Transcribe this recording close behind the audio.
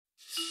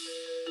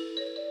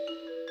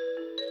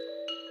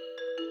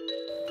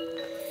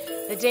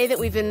The day that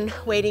we've been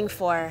waiting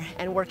for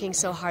and working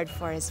so hard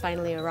for has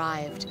finally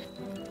arrived.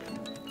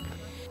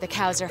 The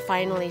cows are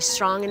finally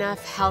strong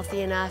enough,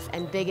 healthy enough,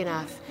 and big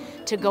enough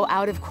to go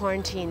out of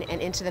quarantine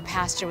and into the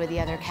pasture with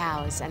the other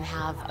cows and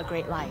have a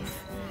great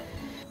life.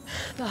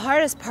 The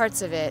hardest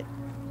parts of it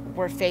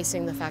were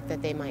facing the fact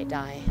that they might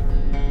die.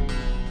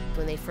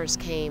 When they first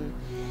came,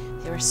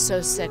 they were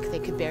so sick they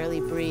could barely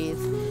breathe.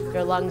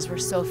 Their lungs were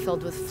so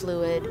filled with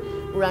fluid,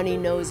 runny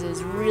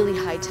noses, really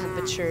high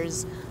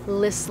temperatures,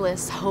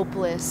 listless,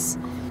 hopeless.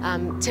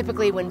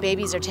 Typically when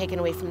babies are taken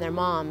away from their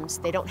moms,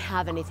 they don't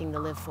have anything to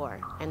live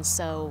for. And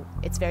so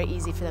it's very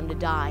easy for them to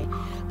die.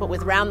 But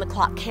with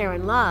round-the-clock care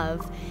and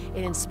love,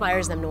 it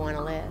inspires them to want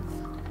to live.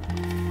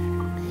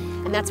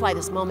 And that's why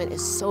this moment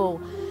is so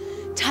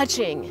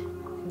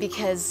touching,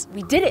 because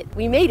we did it,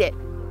 we made it.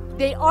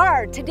 They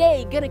are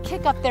today gonna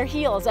kick up their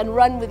heels and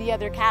run with the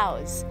other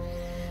cows.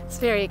 It's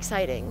very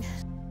exciting.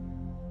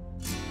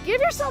 Give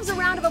yourselves a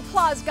round of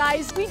applause,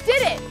 guys. We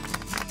did it.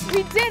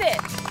 We did it.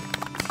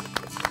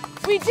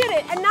 We did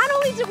it. And not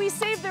only did we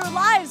save their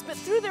lives, but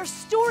through their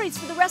stories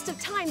for the rest of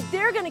time,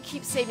 they're gonna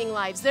keep saving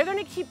lives. They're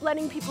gonna keep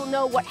letting people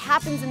know what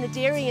happens in the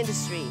dairy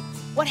industry,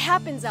 what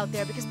happens out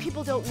there, because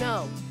people don't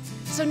know.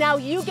 So now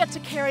you get to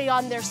carry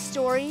on their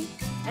story,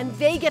 and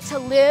they get to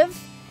live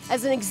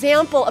as an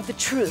example of the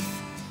truth.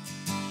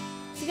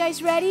 You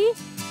guys ready?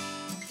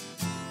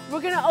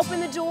 We're gonna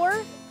open the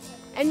door,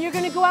 and you're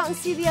gonna go out and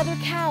see the other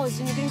cows,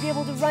 and you're gonna be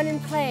able to run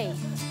and play.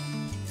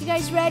 You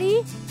guys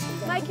ready?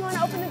 Mike, you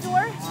wanna open the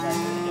door?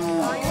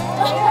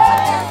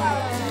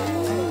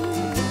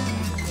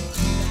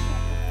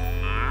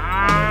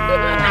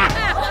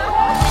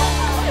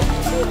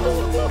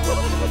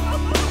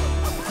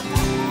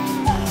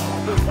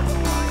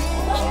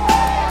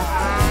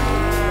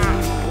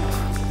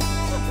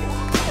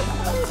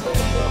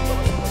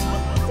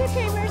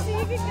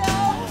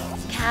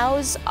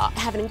 Cows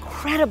have an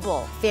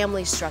incredible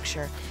family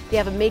structure. They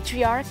have a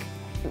matriarch.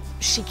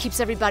 She keeps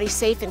everybody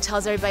safe and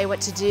tells everybody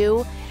what to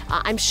do.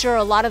 I'm sure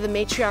a lot of the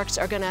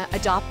matriarchs are gonna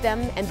adopt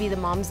them and be the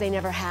moms they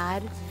never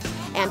had.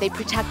 And they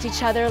protect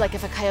each other. Like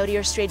if a coyote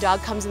or stray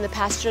dog comes in the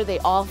pasture, they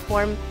all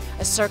form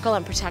a circle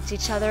and protect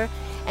each other.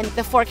 And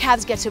the 4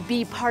 calves get to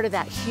be part of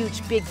that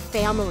huge, big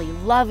family,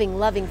 loving,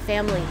 loving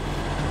family.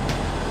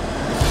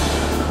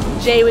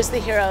 Jay was the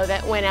hero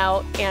that went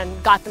out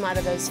and got them out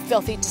of those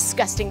filthy,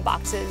 disgusting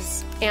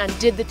boxes and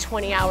did the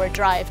 20-hour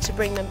drive to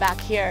bring them back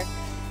here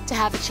to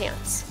have a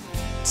chance.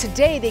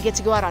 Today they get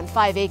to go out on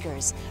 5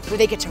 acres where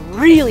they get to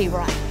really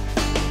run.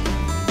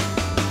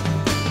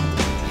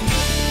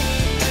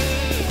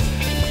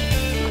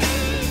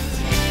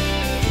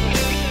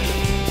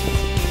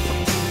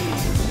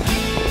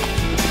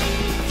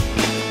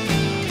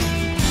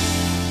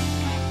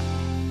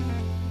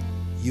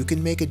 You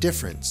can make a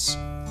difference.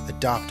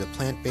 Adopt a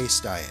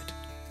plant-based diet.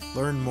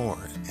 Learn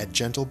more at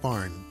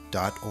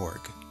gentlebarn.org.